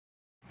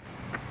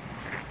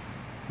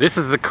This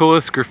is the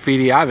coolest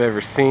graffiti I've ever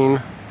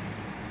seen.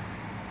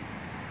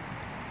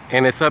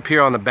 And it's up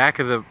here on the back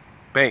of the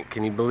bank.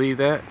 Can you believe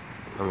that?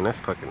 I mean, that's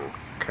fucking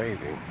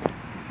crazy.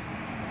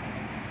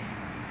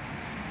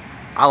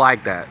 I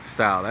like that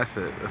style. This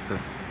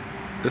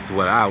is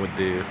what I would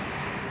do.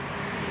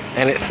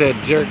 And it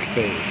said jerk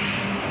face.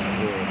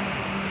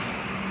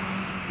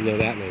 You know,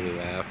 that made me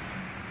laugh.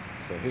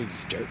 So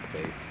who's jerk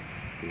face?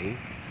 Me?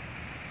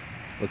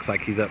 Looks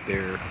like he's up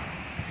there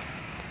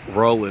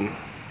rolling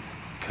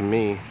to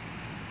me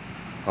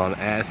on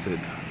acid.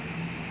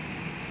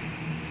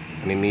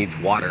 And he needs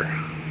water.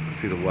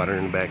 See the water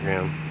in the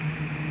background?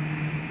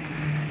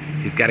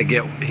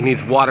 He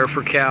needs water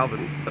for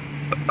Calvin.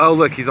 Oh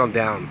look, he's on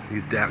down.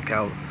 He's down,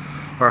 Calvin.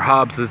 Or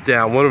Hobbs is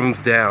down. One of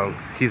them's down.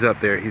 He's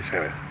up there. He's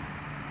trying to...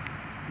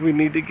 We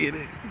need to get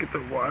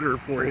the water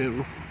for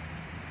him.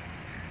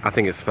 I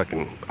think it's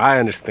fucking... I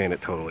understand it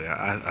totally.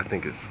 I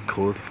think it's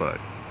cool as fuck.